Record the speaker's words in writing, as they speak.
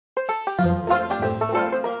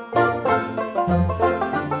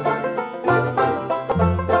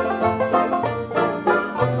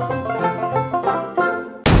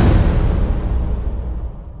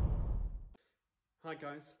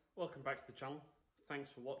channel. Thanks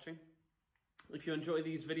for watching. If you enjoy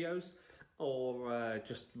these videos or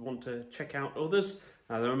just want to check out others,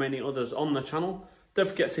 there are many others on the channel. Don't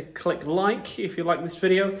forget to click like if you like this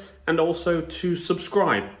video, and also to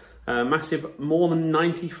subscribe. Massive, more than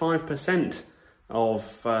 95%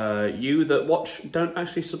 of you that watch don't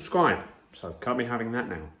actually subscribe, so can't be having that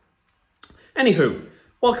now. Anywho,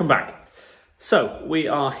 welcome back. So we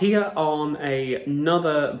are here on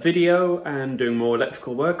another video and doing more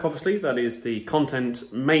electrical work. Obviously, that is the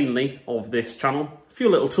content mainly of this channel. A few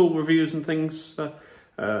little tool reviews and things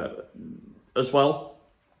as well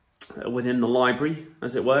within the library,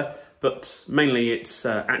 as it were, but mainly it's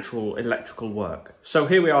actual electrical work. So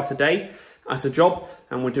here we are today at a job,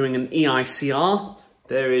 and we're doing an EICR.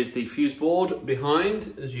 There is the fuse board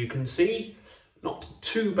behind, as you can see. Not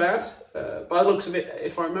too bad. By the looks of it,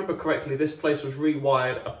 if I remember correctly, this place was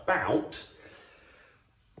rewired about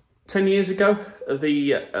 10 years ago.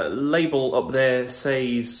 The label up there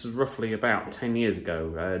says roughly about 10 years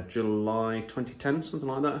ago, July 2010, something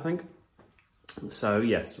like that, I think. So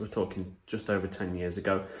yes, we're talking just over 10 years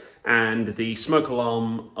ago. And the smoke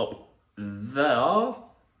alarm up there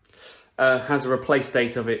has a replace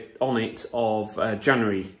date of it on it of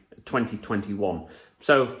January 2021.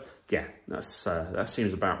 So yeah, that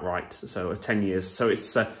seems about right. So 10 years. So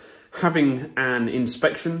it's having an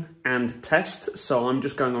inspection and test. So I'm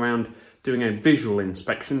just going around doing a visual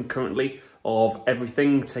inspection currently of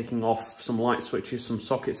everything, taking off some light switches, some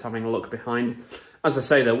sockets, having a look behind. As I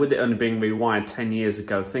say though, with it only being rewired 10 years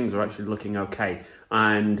ago, things are actually looking okay.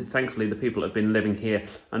 And thankfully the people that have been living here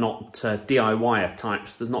are not DIY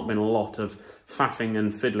types. There's not been a lot of faffing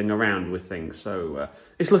and fiddling around with things. So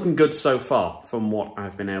it's looking good so far from what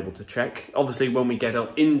I've been able to check. Obviously when we get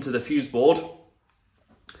up into the fuse board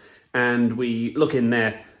and we look in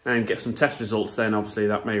there and get some test results, then obviously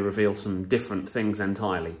that may reveal some different things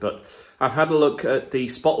entirely. But I've had a look at the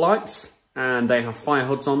spotlights and they have fire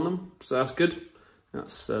hoods on them, so that's good.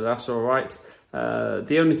 That's all right.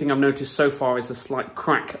 The only thing I've noticed so far is a slight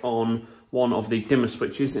crack on one of the dimmer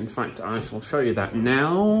switches. In fact, I shall show you that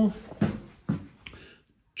now.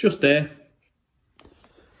 Just there.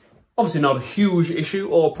 Obviously not a huge issue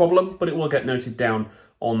or problem, but it will get noted down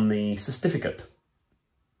on the certificate.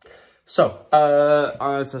 So,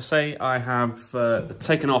 as I say, I have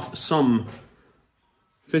taken off some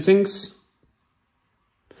fittings,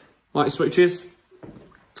 light switches,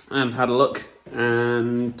 and had a look.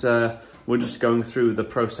 And we're just going through the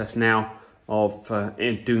process now of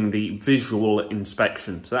doing the visual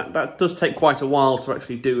inspection. So that does take quite a while to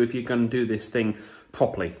actually do if you're going to do this thing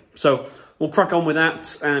properly. So we'll crack on with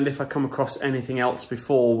that, and if I come across anything else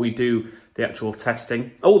before we do the actual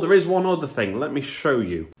testing. Oh, there is one other thing. Let me show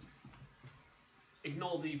you.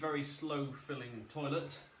 Ignore the very slow filling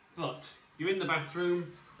toilet, but you're in the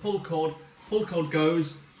bathroom, pull cord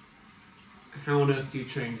goes. How on earth do you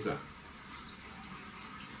change that?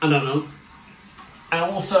 I don't know.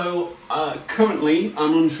 And also, currently,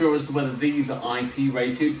 I'm unsure as to whether these are IP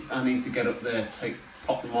rated. I need to get up there,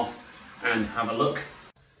 pop them off and have a look.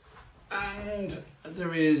 And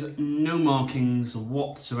there is no markings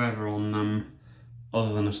whatsoever on them,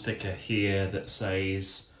 other than a sticker here that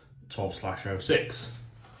says 12/06.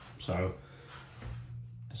 So,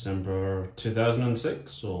 December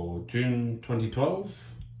 2006 or June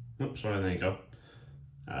 2012. Oops, sorry, there you go.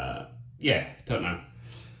 Yeah, don't know.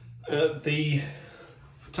 The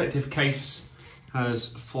protective case has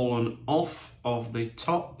fallen off of the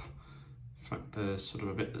top. In fact, there's sort of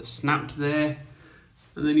a bit that snapped there.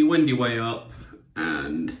 And then you wend your way up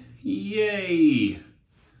and yay!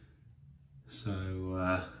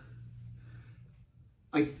 So,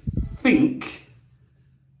 I think,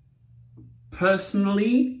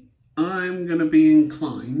 personally, I'm going to be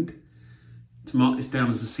inclined to mark this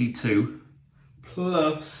down as a C2,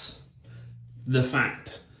 plus the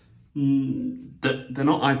fact that they're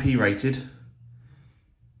not IP rated,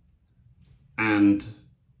 and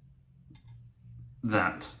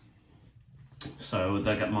that. So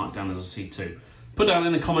they get marked down as a C2. Put down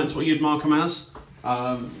in the comments what you'd mark them as.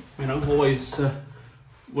 You know, always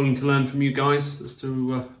willing to learn from you guys as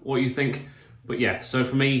to what you think. But yeah, so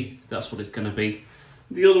for me, that's what it's going to be.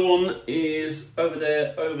 The other one is over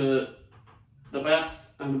there, over the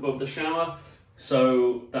bath and above the shower.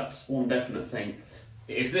 So that's one definite thing.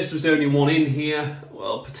 If this was the only one in here,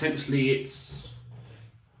 well, potentially it's,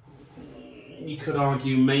 you could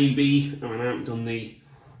argue maybe, I mean, I haven't done the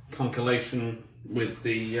calculation with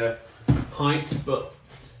the height, but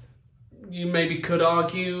you maybe could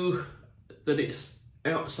argue that it's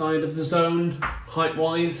outside of the zone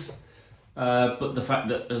height-wise. But the fact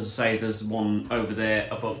that, as I say, there's one over there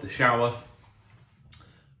above the shower,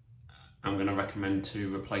 I'm going to recommend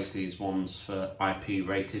to replace these ones for IP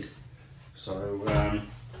rated. So,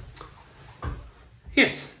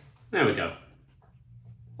 yes, there we go.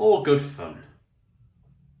 All good fun.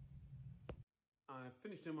 I've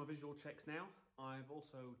finished doing my visual checks now. I've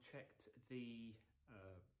also checked the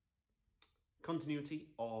continuity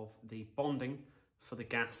of the bonding for the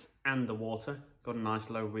gas and the water. Got a nice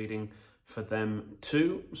low reading for them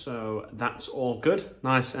too, so that's all good.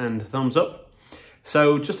 Nice and thumbs up.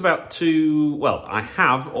 So just about to, well, I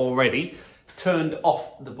have already turned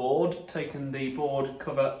off the board, taken the board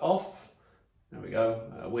cover off. There we go,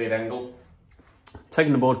 a weird angle.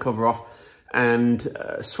 Taken the board cover off and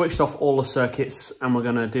switched off all the circuits, and we're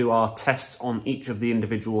gonna do our tests on each of the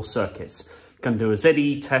individual circuits. Gonna do a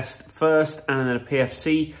ZE test first and then a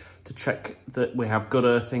PFC to check that we have good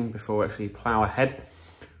earthing before we actually plough ahead.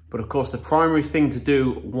 But of course, the primary thing to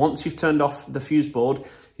do once you've turned off the fuse board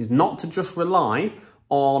is not to just rely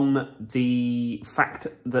on the fact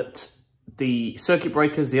that the circuit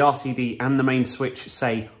breakers, the RCD and the main switch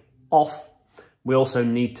say off. We also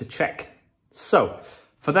need to check. So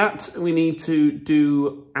for that, we need to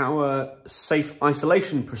do our safe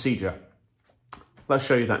isolation procedure. Let's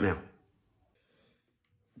show you that now.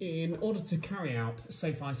 In order to carry out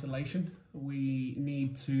safe isolation, we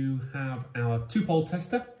need to have our 2-pole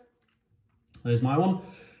tester. There's my one.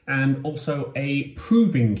 And also a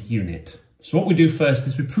proving unit. So what we do first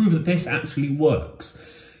is we prove that this actually works.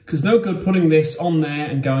 Because no good putting this on there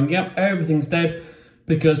and going, yep, everything's dead,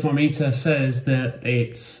 because my meter says that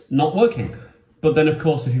it's not working. But then of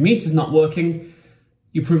course, if your meter's not working,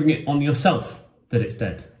 you're proving it on yourself that it's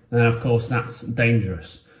dead. And then of course, that's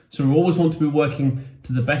dangerous. So we always want to be working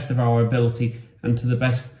to the best of our ability and to the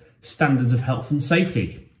best standards of health and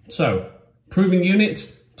safety. So, proving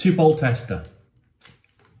unit, 2-pole tester.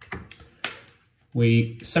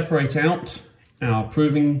 We separate out our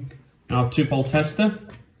 2-pole tester.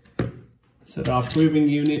 Set our proving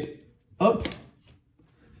unit up,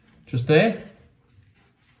 just there.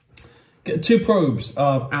 Get 2 probes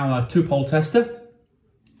of our 2-pole tester.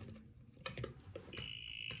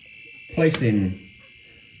 Place in.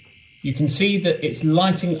 You can see that it's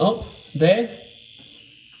lighting up there.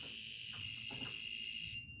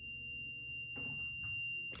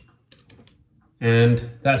 And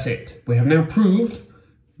that's it. We have now proved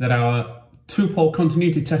that our 2-pole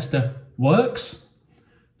continuity tester works.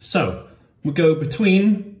 So we go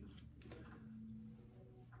between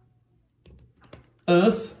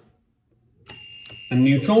earth and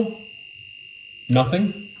neutral.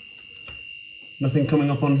 Nothing. Nothing coming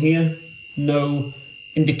up on here. No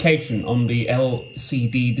indication on the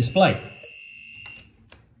LCD display.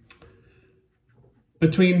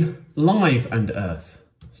 Between live and earth.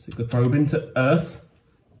 Stick the probe into earth.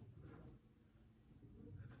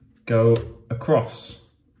 Go across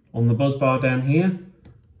on the buzz bar down here.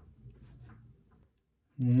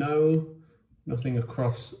 No, nothing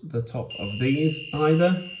across the top of these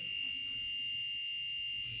either.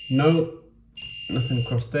 No, nothing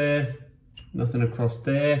across there. Nothing across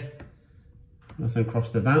there. Nothing across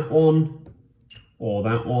to that one, or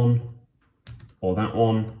that one, or that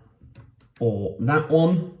one, or that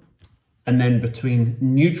one. And then between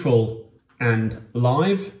neutral and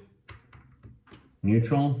live,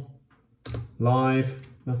 neutral, live,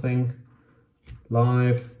 nothing,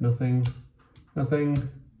 live, nothing, nothing.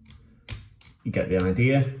 You get the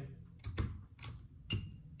idea.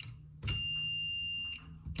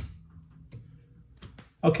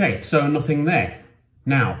 Okay, so nothing there.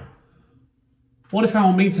 Now, what if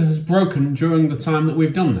our meter has broken during the time that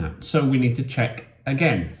we've done that? So we need to check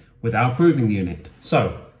again with our proving unit.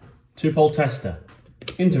 So, 2-pole tester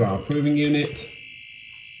into our proving unit.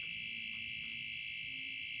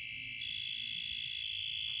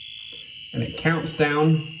 And it counts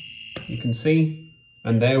down, you can see,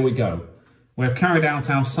 and there we go. We have carried out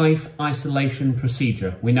our safe isolation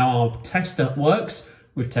procedure. We know our tester works.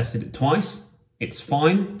 We've tested it twice. It's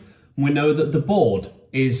fine. We know that the board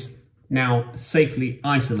is now safely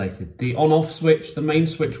isolated. The on-off switch, the main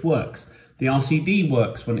switch works. The RCD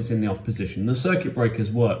works when it's in the off position. The circuit breakers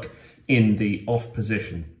work in the off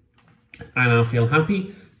position. And I feel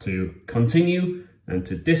happy to continue and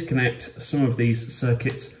to disconnect some of these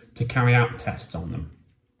circuits to carry out tests on them.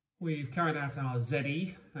 We've carried out our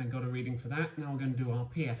ZE and got a reading for that. Now we're going to do our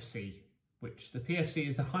PFC, which the PFC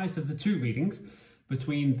is the highest of the 2 readings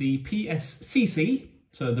between the PSCC,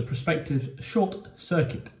 so the prospective short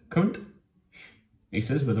circuit current, he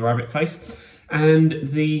says with a rabbit face, and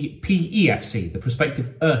the PEFC, the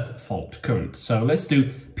prospective earth fault current. So let's do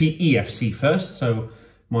PEFC first. So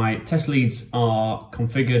my test leads are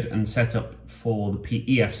configured and set up for the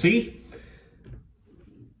PEFC.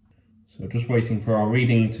 So So just waiting for our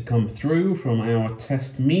reading to come through from our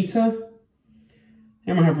test meter.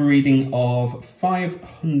 And we have a reading of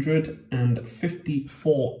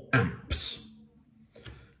 554 amps.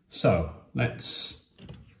 So let's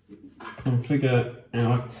configure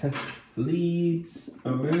our test leads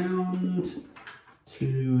around to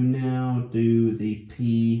now do the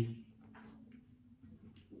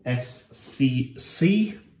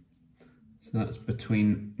PSCC. So that's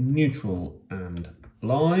between neutral and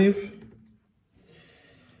live.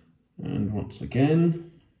 And once again,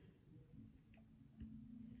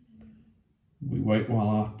 we wait while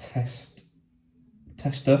our tester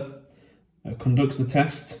conducts the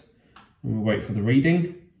test, and we wait for the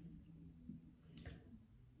reading.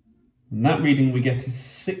 And that reading we get is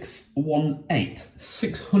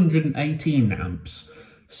 618 amps.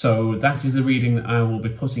 So that is the reading that I will be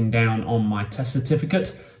putting down on my test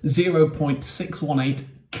certificate, 0.618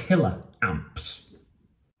 kiloamps.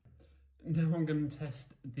 Now I'm going to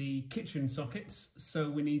test the kitchen sockets. So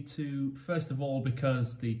we need to, first of all,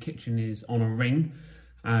 because the kitchen is on a ring,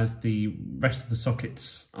 as the rest of the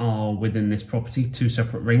sockets are within this property, 2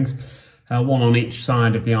 separate rings, one on each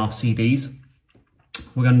side of the RCDs.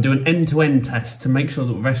 We're going to do an end-to-end test to make sure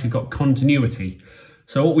that we've actually got continuity.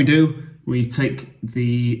 So what we do, we take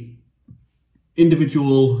the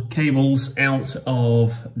individual cables out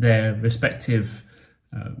of their respective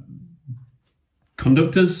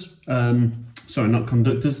conductors, sorry, not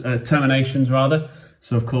conductors, terminations rather.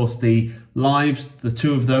 So of course the lives, the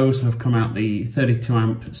 2 of those have come out the 32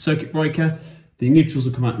 amp circuit breaker, the neutrals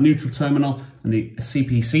have come out neutral terminal, and the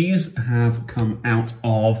CPCs have come out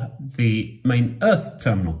of the main earth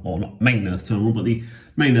terminal, or not main earth terminal, but the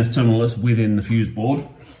main earth terminal that's within the fuse board.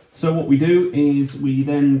 So what we do is we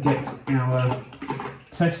then get our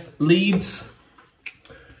test leads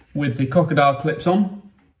with the crocodile clips on,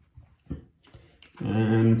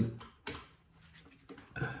 and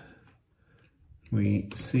we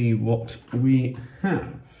see what we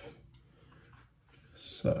have.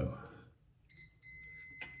 So,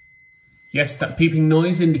 yes, that beeping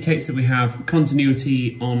noise indicates that we have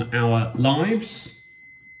continuity on our lives.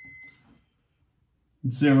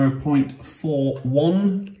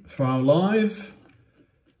 0.41 for our live,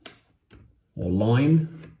 or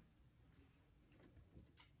line.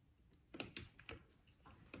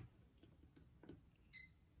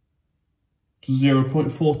 To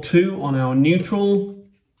 0.42 on our neutral,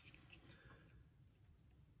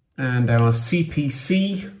 and our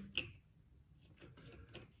CPC.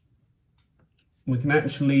 We can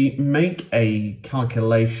actually make a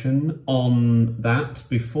calculation on that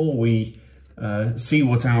before we see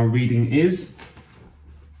what our reading is.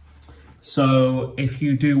 So if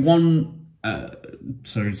you do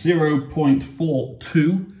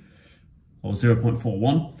 0.42 or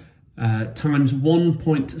 0.41 times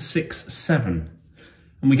 1.67,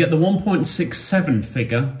 and we get the 1.67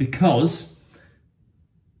 figure because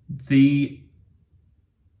the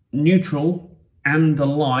neutral and the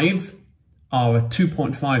live are a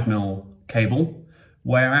 2.5mm cable,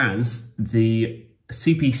 whereas the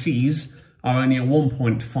CPCs are only a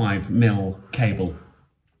 1.5mm cable.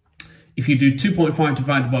 If you do 2.5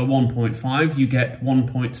 divided by 1.5, you get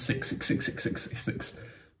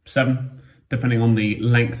 1.6666667, depending on the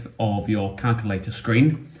length of your calculator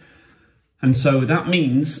screen. And so that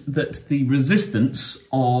means that the resistance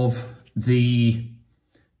of the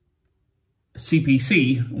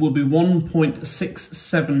CPC will be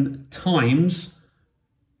 1.67 times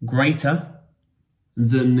greater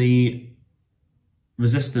than the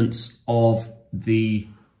resistance of the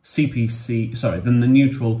CPC, sorry, than the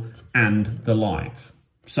neutral and the live.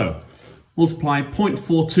 So multiply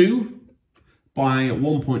 0.42 by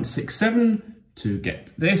 1.67 to get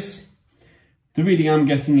this. The reading I'm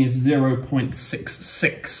getting is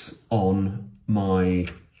 0.66 on my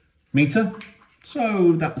meter.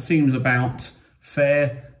 So that seems about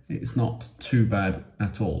fair. It's not too bad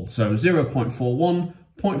at all. So 0.41,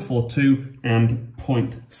 0.42 and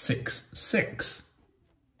 0.66.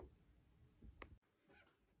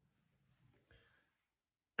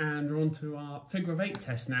 And we're on to our figure of 8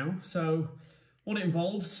 test now. So what it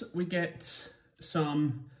involves, we get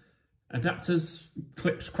some adapters,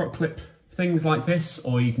 clips, croc clip, things like this,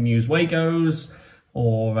 or you can use Wagos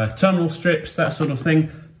or terminal strips, that sort of thing.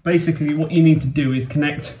 Basically what you need to do is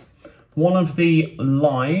connect one of the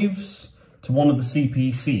lives to one of the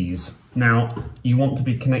CPCs. Now you want to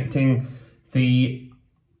be connecting the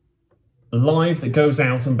live that goes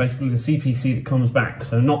out and basically the CPC that comes back,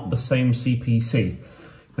 so not the same CPC.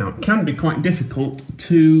 Now it can be quite difficult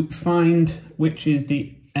to find which is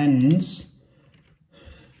the ends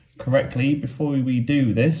correctly before we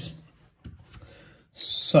do this.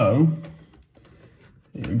 So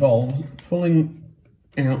it involves pulling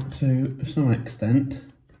out to some extent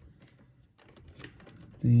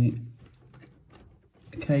the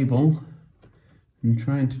cable and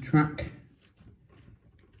trying to track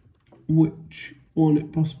which one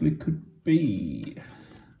it possibly could be.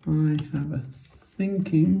 I have a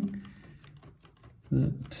thinking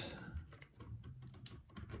that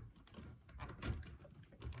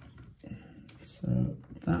so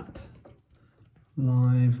that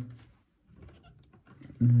live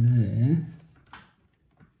there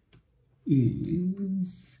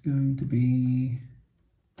is going to be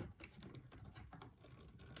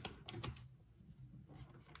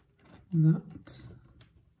that.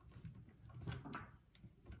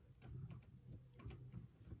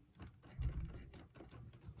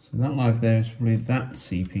 So that live there is probably that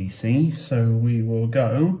CPC, so we will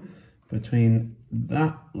go between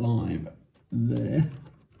that live there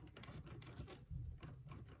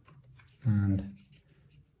and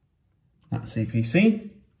that CPC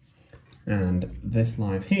and this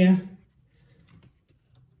live here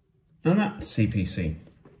and that CPC.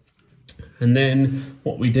 And then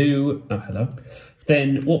what we do,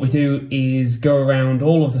 then what we do is go around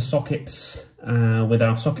all of the sockets with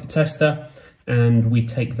our socket tester, and we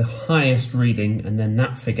take the highest reading, and then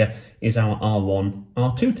that figure is our R1,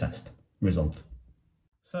 R2 test result.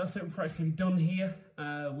 So that's it, we're practically done here.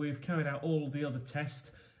 We've carried out all of the other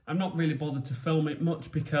tests. I'm not really bothered to film it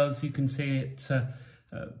much because you can see it,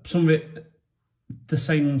 some of it, the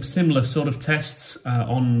same similar sort of tests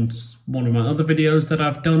on one of my other videos that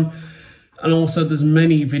I've done. And also there's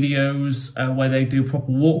many videos where they do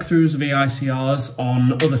proper walkthroughs of EICRs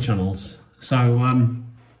on other channels. So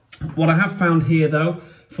what I have found here though,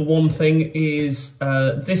 for one thing, is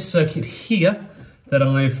this circuit here that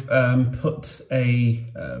I've put a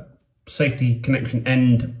safety connection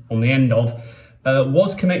end on the end of,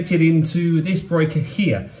 was connected into this breaker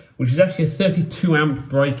here, which is actually a 32 amp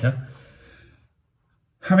breaker.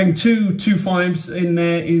 Having two 2.5s in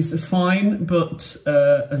there is fine, but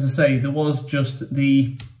as I say, there was just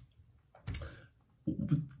the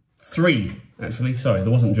three, actually, sorry,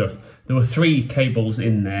 there wasn't just, there were 3 cables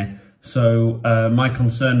in there. So my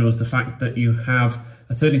concern was the fact that you have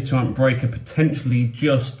a 32 amp breaker potentially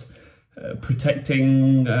just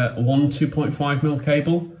protecting one 2.5mm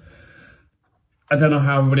cable. I don't know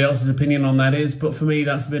how everybody else's opinion on that is, but for me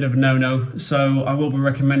that's a bit of a no-no. So I will be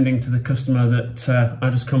recommending to the customer that I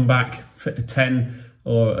just come back, fit a 10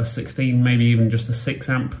 or a 16, maybe even just a 6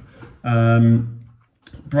 amp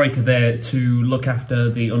breaker there to look after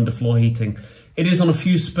the underfloor heating. It is on a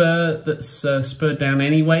fuse spur that's spurred down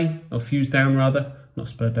anyway, or fused down rather, not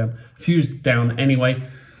spurred down, fused down anyway.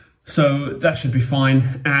 So that should be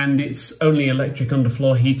fine, and it's only electric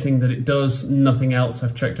underfloor heating that it does, nothing else.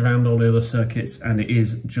 I've checked around all the other circuits and it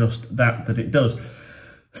is just that it does.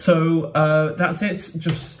 So that's it,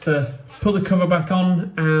 just pull the cover back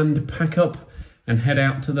on and pack up and head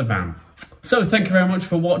out to the van. So thank you very much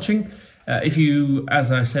for watching. If you,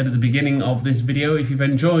 as I said at the beginning of this video, if you've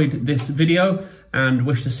enjoyed this video and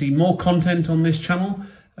wish to see more content on this channel,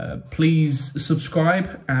 please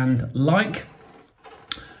subscribe and like.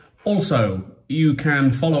 Also, you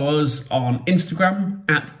can follow us on Instagram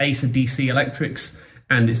at ACDC Electrics,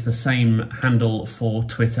 and it's the same handle for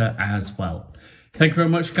Twitter as well. Thank you very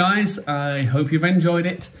much, guys. I hope you've enjoyed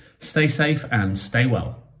it. Stay safe and stay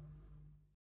well.